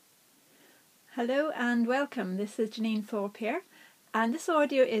Hello and welcome. This is Janine Thorpe here, and this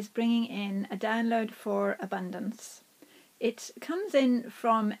audio is bringing in a download for abundance. It comes in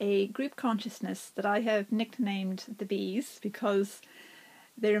from a group consciousness that I have nicknamed the bees because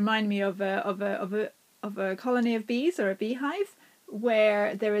they remind me of a colony of bees or a beehive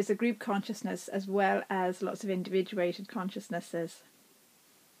where there is a group consciousness as well as lots of individuated consciousnesses.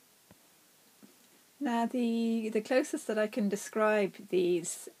 Now, the closest that I can describe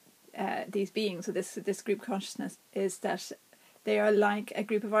these beings, or this group consciousness, is that they are like a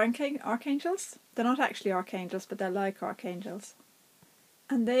group of archangels. They're not actually archangels, but they're like archangels.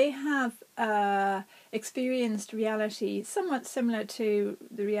 And they have experienced reality somewhat similar to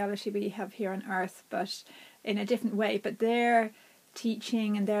the reality we have here on Earth, but in a different way. But their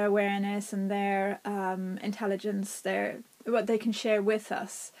teaching and their awareness and their intelligence, what they can share with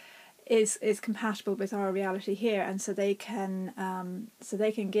us is compatible with our reality here, and so they can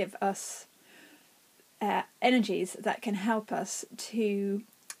give us energies that can help us to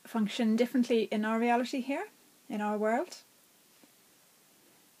function differently in our reality here, in our world.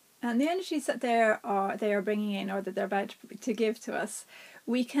 And the energies that they are bringing in, or that they're about to give to us,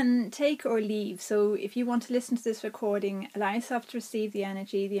 we can take or leave. So if you want to listen to this recording, allow yourself to receive the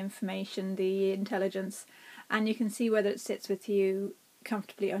energy, the information, the intelligence, and you can see whether it sits with you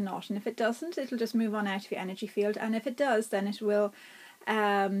comfortably or not. And if it doesn't, it'll just move on out of your energy field. And if it does, then it will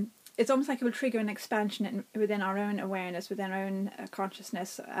it's almost like it will trigger an expansion within our own awareness, within our own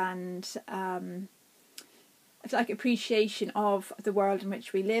consciousness, and it's like appreciation of the world in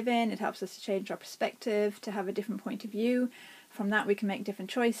which we live in. It helps us to change our perspective, to have a different point of view. From that we can make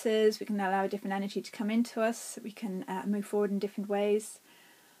different choices, we can allow a different energy to come into us, we can move forward in different ways.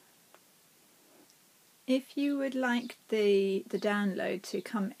 If you would like the download to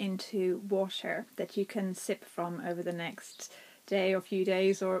come into water that you can sip from over the next day or few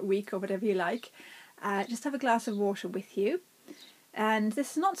days or week or whatever you like, just have a glass of water with you. And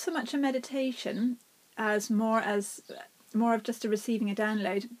this is not so much a meditation as more of just a receiving a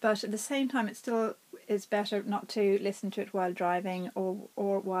download, but at the same time it still is better not to listen to it while driving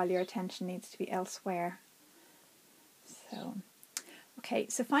or while your attention needs to be elsewhere. Okay,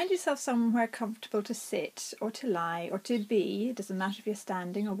 so find yourself somewhere comfortable to sit or to lie or to be. It doesn't matter if you're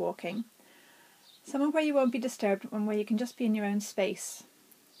standing or walking. Somewhere where you won't be disturbed and where you can just be in your own space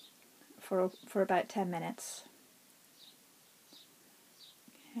for about 10 minutes.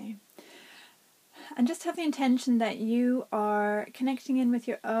 Okay. And just have the intention that you are connecting in with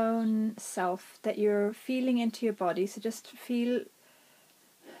your own self, that you're feeling into your body. So just feel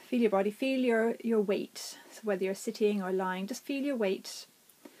your body, feel your weight. So whether you're sitting or lying, just feel your weight.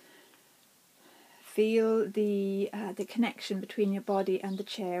 Feel the connection between your body and the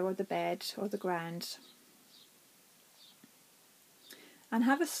chair or the bed or the ground. And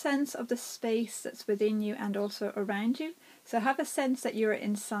have a sense of the space that's within you and also around you. So have a sense that you're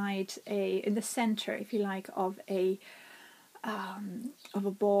in the centre, if you like, of a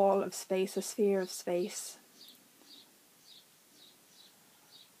ball of space, a sphere of space.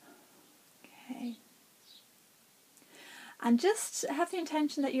 Okay. And just have the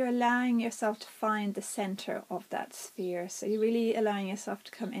intention that you're allowing yourself to find the centre of that sphere. So you're really allowing yourself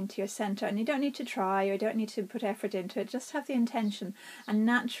to come into your centre, and you don't need to try or don't need to put effort into it. Just have the intention, and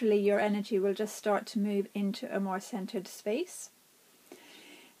naturally your energy will just start to move into a more centred space.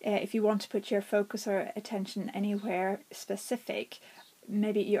 If you want to put your focus or attention anywhere specific,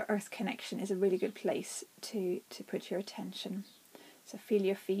 maybe your earth connection is a really good place to put your attention. So feel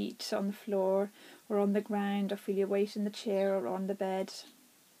your feet on the floor or on the ground, or feel your weight in the chair or on the bed.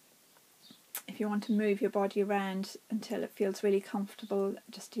 If you want to move your body around until it feels really comfortable,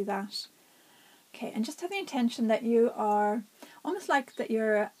 just do that. Okay, and just have the intention that you are almost like that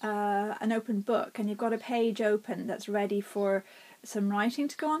you're an open book, and you've got a page open that's ready for some writing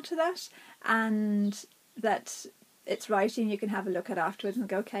to go onto that, and that it's writing you can have a look at afterwards and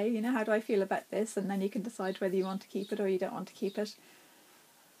go, okay, how do I feel about this? And then you can decide whether you want to keep it or you don't want to keep it.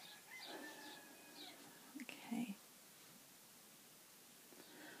 Okay.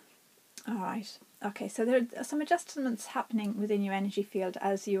 All right. Okay, so there are some adjustments happening within your energy field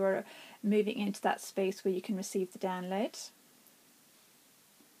as you are moving into that space where you can receive the download.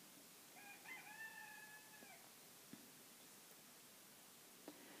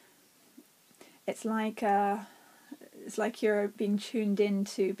 It's like you're being tuned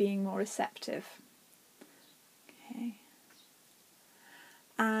into being more receptive. Okay.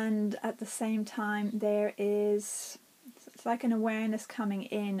 And at the same time it's like an awareness coming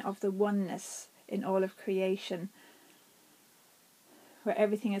in of the oneness in all of creation, where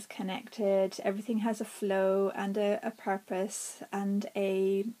everything is connected, everything has a flow and a purpose, and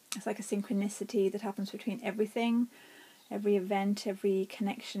it's like a synchronicity that happens between everything, every event, every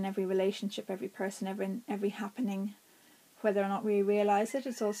connection, every relationship, every person, every happening. Whether or not we realise it,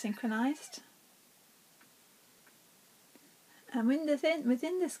 it's all synchronised. And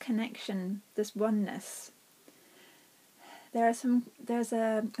within this connection, this oneness,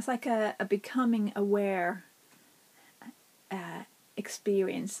 it's like a becoming aware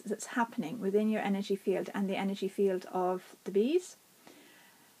experience that's happening within your energy field and the energy field of the bees. A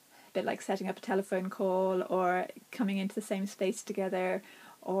bit like setting up a telephone call or coming into the same space together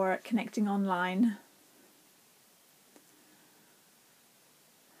or connecting online.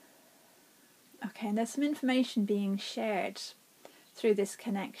 Okay, and there's some information being shared through this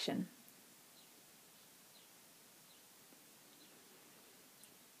connection.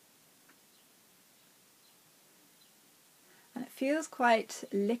 And it feels quite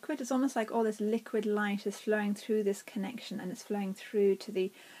liquid. It's almost like all this liquid light is flowing through this connection, and it's flowing through to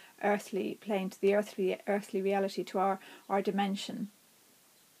the earthly plane, to the earthly reality, to our dimension.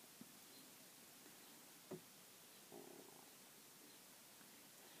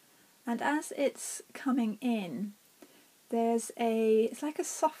 And as it's coming in, it's like a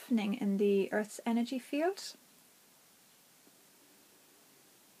softening in the Earth's energy field.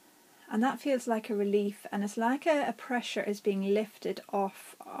 And that feels like a relief, and it's like a pressure is being lifted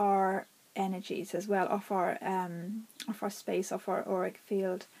off our energies as well, off our space, off our auric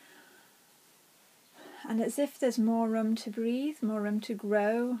field. And as if there's more room to breathe, more room to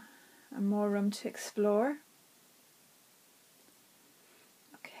grow, and more room to explore.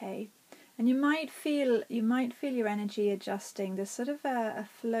 Okay. And you might feel your energy adjusting. There's sort of a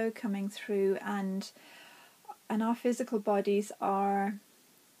flow coming through, and our physical bodies are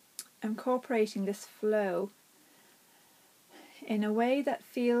incorporating this flow in a way that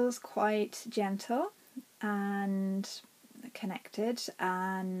feels quite gentle and connected,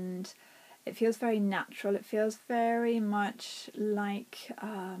 and it feels very natural. It feels very much like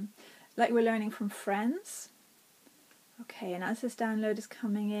we're learning from friends. Okay, and as this download is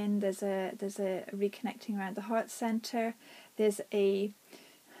coming in, there's a reconnecting around the heart center. It's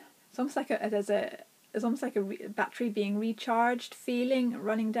almost like a battery being recharged feeling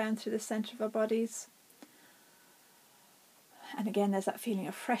running down through the center of our bodies. And again, there's that feeling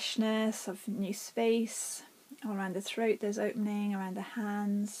of freshness, of new space. All around the throat there's opening, around the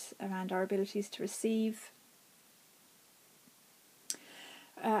hands, around our abilities to receive.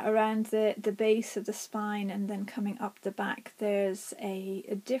 Around the base of the spine, and then coming up the back, there's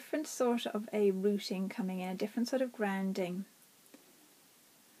a different sort of a rooting coming in, a different sort of grounding.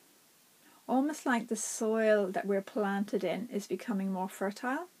 Almost like the soil that we're planted in is becoming more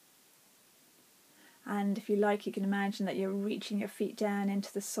fertile. And if you like, you can imagine that you're reaching your feet down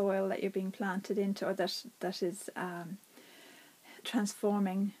into the soil that you're being planted into, or that is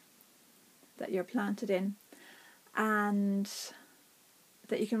transforming, that you're planted in. And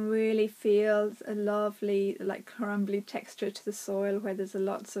that you can really feel a lovely, like, crumbly texture to the soil, where there's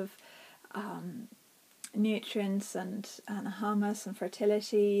lots of nutrients and humus and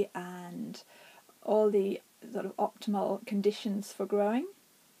fertility and all the sort of optimal conditions for growing.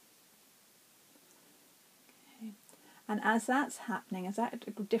 Okay. And as that's happening, as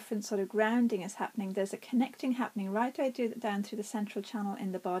that different sort of grounding is happening, there's a connecting happening right down through the central channel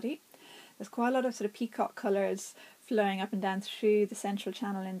in the body. There's quite a lot of sort of peacock colours flowing up and down through the central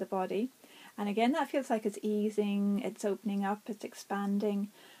channel in the body. And again, that feels like it's easing, it's opening up, it's expanding.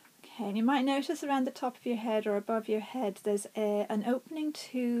 Okay, and you might notice around the top of your head or above your head, there's an opening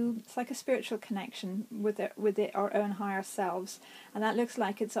to, it's like a spiritual connection with our own higher selves. And that looks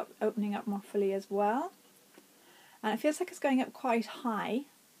like it's opening up more fully as well. And it feels like it's going up quite high.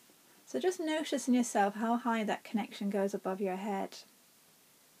 So just notice in yourself how high that connection goes above your head.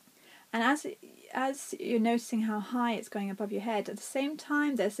 And as you're noticing how high it's going above your head, at the same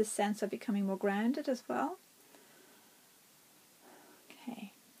time there's this sense of becoming more grounded as well.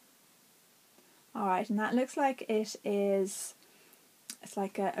 Okay. Alright, and that looks like it's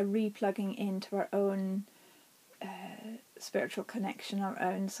like a replugging into our own spiritual connection, our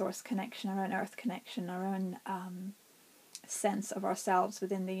own source connection, our own earth connection, our own sense of ourselves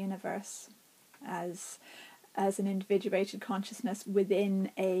within the universe as an individuated consciousness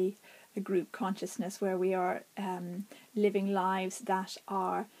within a group consciousness, where we are living lives that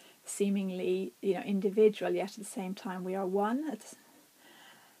are seemingly, individual, yet at the same time we are one.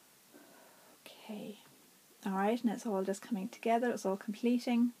 Okay, all right, and it's all just coming together, it's all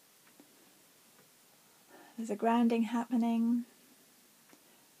completing. There's a grounding happening.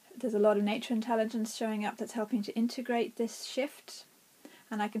 There's a lot of nature intelligence showing up that's helping to integrate this shift.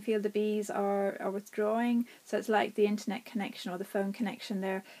 and I can feel the bees are withdrawing. So it's like the internet connection or the phone connection.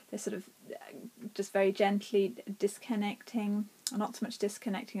 They're sort of just very gently disconnecting, or not so much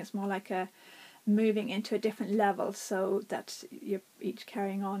disconnecting, it's more like a moving into a different level, so that you're each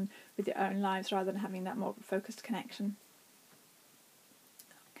carrying on with your own lives rather than having that more focused connection.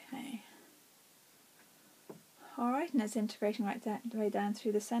 Okay. Alright, and it's integrating right the way down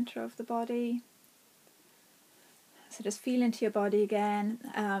through the centre of the body. So just feel into your body again.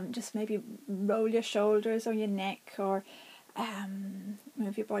 Just maybe roll your shoulders or your neck, or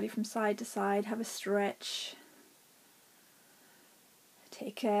move your body from side to side. Have a stretch.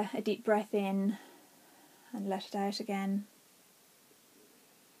 Take a deep breath in and let it out again.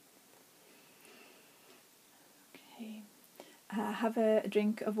 Okay. Have a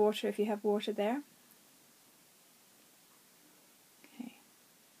drink of water if you have water there. Okay.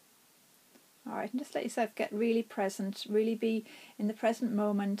 Alright, and just let yourself get really present, really be in the present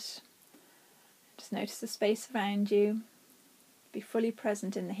moment. Just notice the space around you. Be fully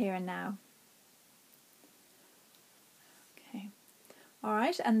present in the here and now. Okay.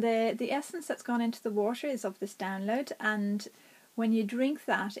 Alright, and the essence that's gone into the water is of this download, and when you drink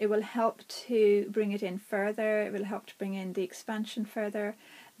that, it will help to bring it in further. It will help to bring in the expansion further,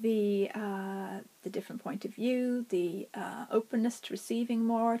 the different point of view, the openness to receiving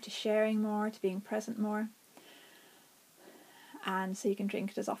more, to sharing more, to being present more. And so you can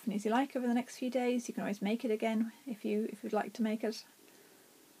drink it as often as you like over the next few days. You can always make it again if you'd like to make it.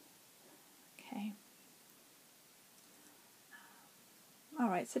 Okay.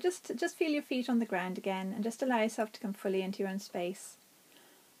 Alright, so just feel your feet on the ground again, and just allow yourself to come fully into your own space.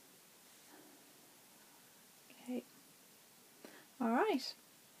 Okay. Alright.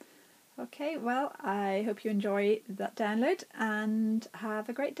 Okay, well, I hope you enjoy that download and have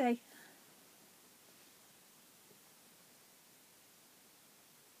a great day.